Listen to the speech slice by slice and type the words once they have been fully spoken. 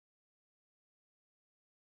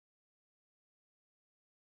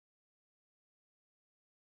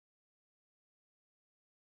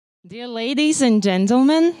Dear ladies and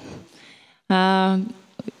gentlemen,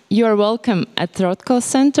 you are welcome at Rothko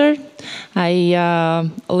Center. I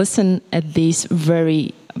listen at these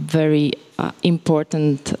very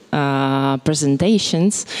important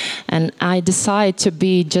presentations, and I decide to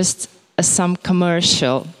be just some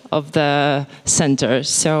commercial of the center.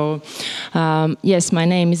 So, yes, my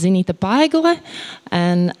name is Inita Paegle,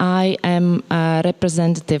 and I am a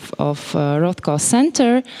representative of Rothko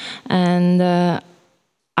Center, and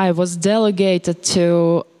I was delegated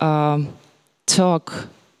to talk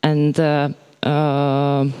and to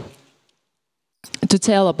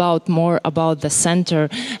tell more about the center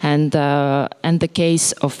and the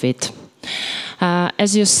case of it.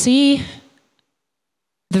 As you see,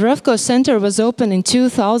 the Rothko Center was opened in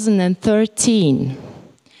 2013,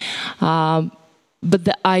 but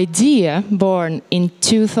the idea born in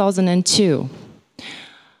 2002.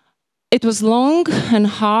 It was long and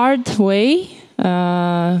hard way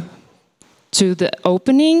to the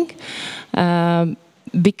opening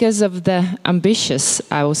because of the ambitious,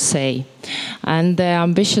 I would say, and the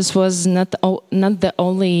ambitious was not the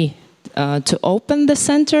only to open the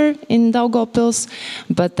center in Daugavpils,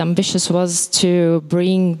 but ambitious was to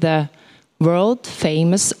bring the world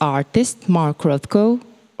famous artist Mark Rothko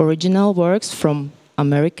original works from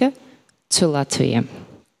America to Latvia.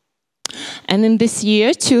 And in this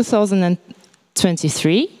year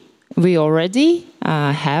 2023 we already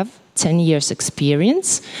have 10 years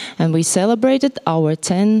experience, and we celebrated our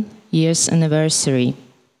 10 years anniversary.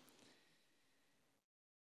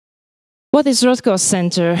 What is Rothko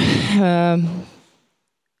Center?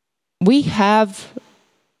 We have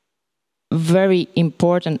very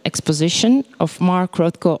important exposition of Mark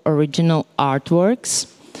Rothko original artworks.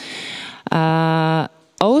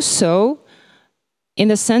 Also, in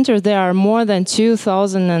the center, there are more than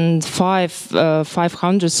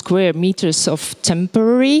 2,500 square meters of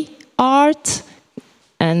temporary art,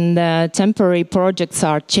 and temporary projects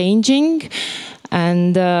are changing.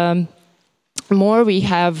 And more, we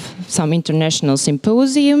have some international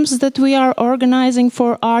symposiums that we are organizing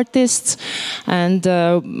for artists, and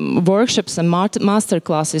workshops and master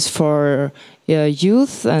classes for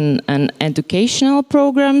youth and educational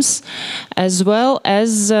programs, as well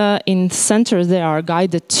as in the center there are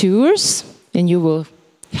guided tours, and you will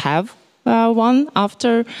have one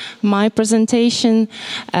after my presentation.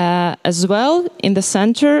 As well, in the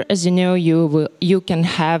center, as you know, you can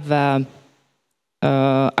have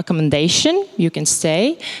accommodation, you can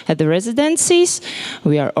stay at the residencies.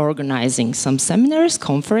 We are organizing some seminars,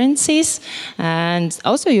 conferences, and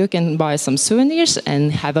also you can buy some souvenirs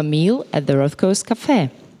and have a meal at the Rothko's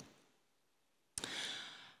Cafe.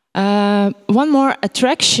 One more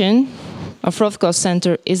attraction of Rothko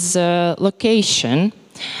Center is location.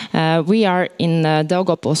 We are in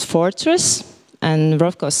Daugavpils Fortress, and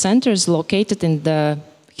Rothko Center is located in the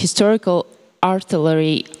historical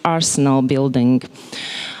artillery arsenal building.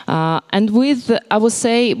 And with, I would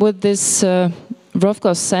say, with this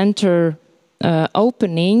Rothko Center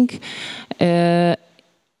opening, it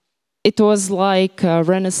was like a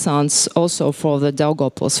renaissance also for the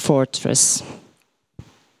Daugavpils Fortress.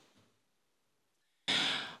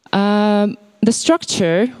 The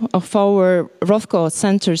structure of our Rothko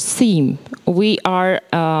Center's theme, we are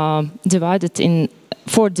divided in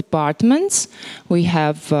 4 departments. We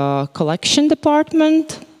have collection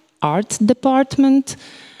department, art department,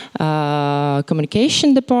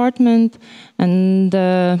 communication department, and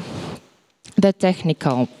the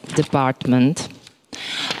technical department.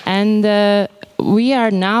 And we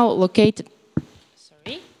are now located.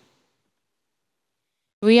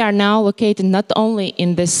 We are now located not only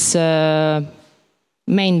in this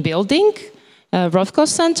main building, Rothko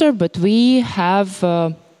Center, but we have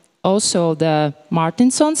also the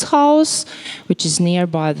Martinson's house, which is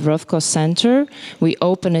nearby the Rothko Center. We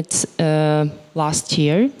opened it last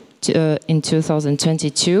year, in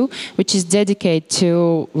 2022, which is dedicated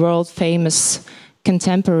to world-famous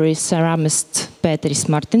contemporary ceramist Pēteris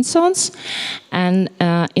Martinsons. And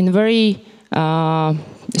in very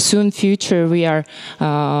soon future, we are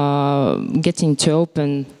getting to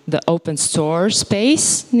open the open store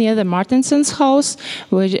space near the Martinson's house,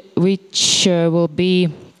 which will be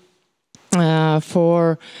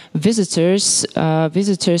for visitors,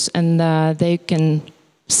 and they can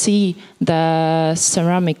see the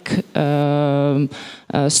ceramic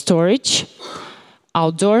storage,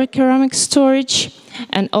 outdoor ceramic storage,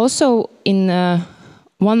 and also in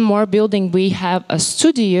one more building we have a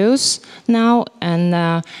studios now, and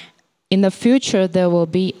in the future there will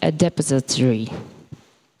be a depository.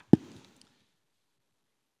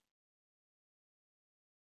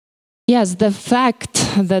 Yes, the fact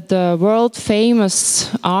that the world-famous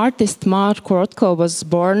artist Mark Rothko was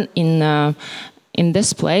born in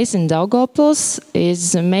this place, in Daugavpils,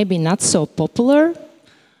 is maybe not so popular.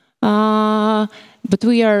 But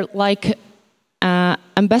we are like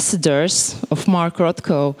ambassadors of Mark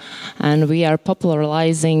Rothko, and we are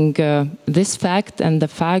popularizing this fact and the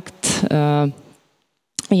fact,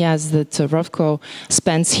 yes, that Rothko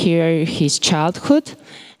spends here his childhood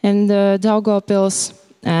in the Daugavpils.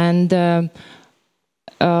 And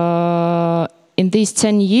in these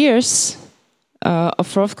 10 years of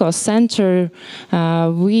Rothko Center,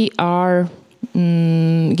 we are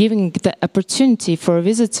giving the opportunity for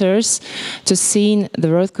visitors to see the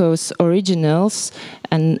Rothko's originals,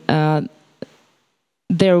 and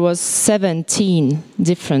there was 17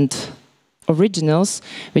 different originals,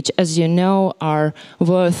 which, as you know, are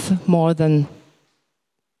worth more than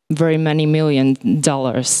very many $1 million.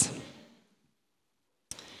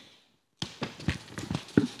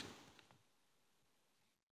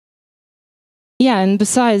 Yeah, and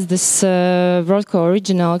besides this Rothko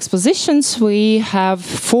original expositions, we have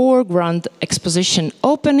 4 grand exposition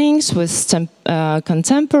openings with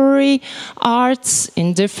contemporary arts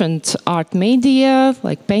in different art media,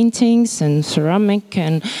 like paintings and ceramic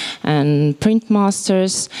and print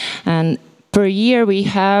masters. And per year we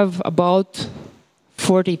have about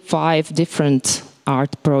 45 different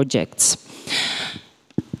art projects.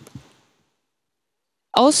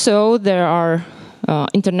 Also, there are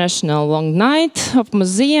International Long Night of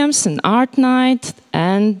Museums and Art Night,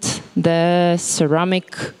 and the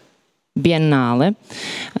Ceramic Biennale,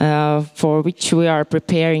 for which we are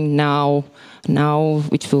preparing now,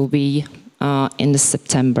 which will be in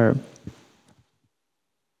September.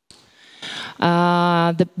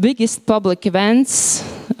 The biggest public events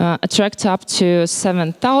attract up to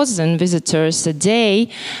 7,000 visitors a day,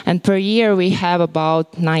 and per year we have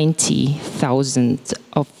about 90,000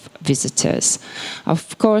 of visitors.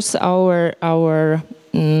 Of course, our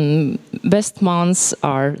best months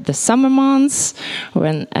are the summer months,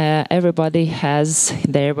 when everybody has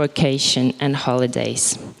their vacation and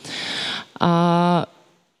holidays. Yeah,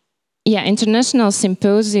 international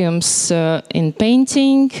symposiums in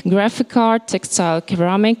painting, graphic art, textile,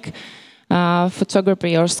 ceramic,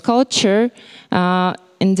 photography or sculpture,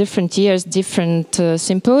 in different years, different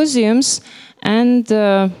symposiums, and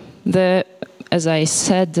as I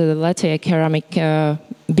said, the Latvia Ceramic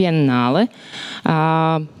Biennale.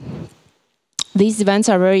 These events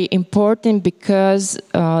are very important because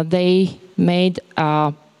they made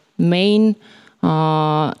main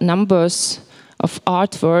numbers of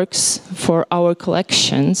artworks for our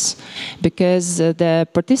collections, because the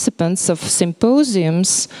participants of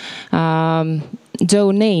symposiums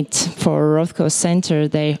donate for Rothko Center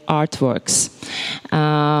their artworks.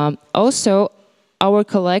 Also, our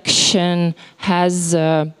collection has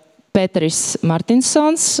Petris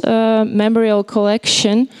Martinson's memorial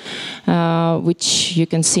collection, which you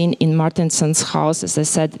can see in Martinson's house, as I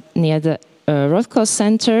said, near the Rothko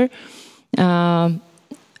Center.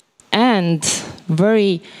 And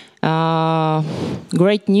very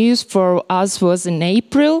great news for us was in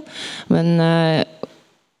April, when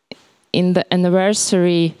in the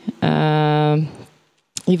anniversary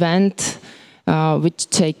event, which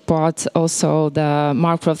take part also the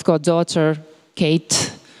Mark Rothko daughter,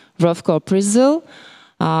 Kate Rothko Prizel,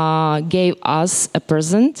 gave us a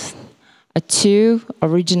present, 2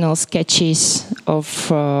 original sketches of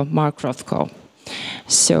Mark Rothko.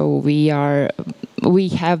 So we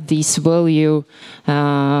have this value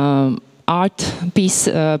piece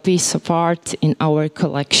of art in our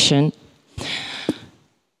collection.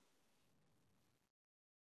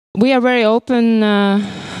 We are very open.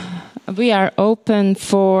 We are open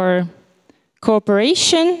for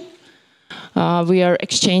cooperation. We are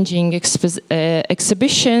exchanging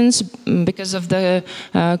exhibitions because of the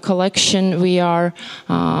collection. We are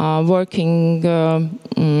working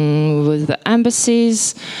with the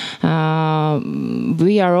embassies.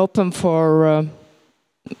 We are open for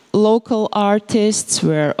local artists.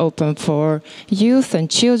 We are open for youth and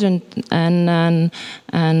children, and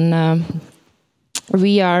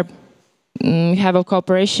we have a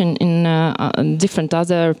cooperation in different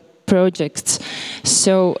other projects.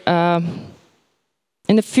 So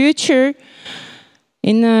in the future,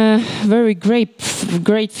 in a very great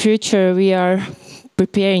future, we are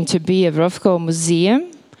preparing to be a Rothko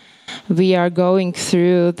museum. We are going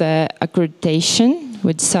through the accreditation.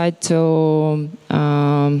 We decided to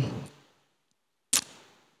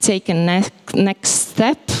take a next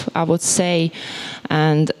step, I would say,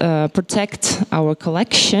 and protect our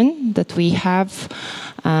collection that we have,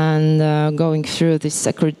 and going through this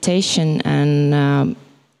accreditation and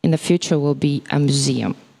in the future will be a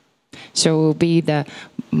museum. So it will be the,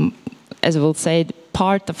 as we'll say,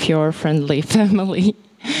 part of your friendly family.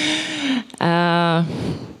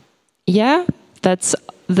 Yeah, that's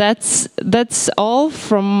all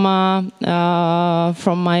from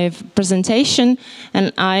my presentation,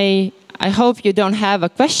 and I hope you don't have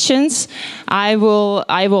questions. I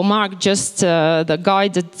will mark just the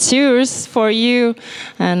guided tours for you,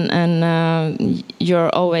 and you're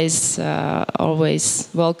always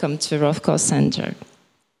welcome to Rothko Center.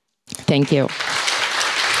 Thank you.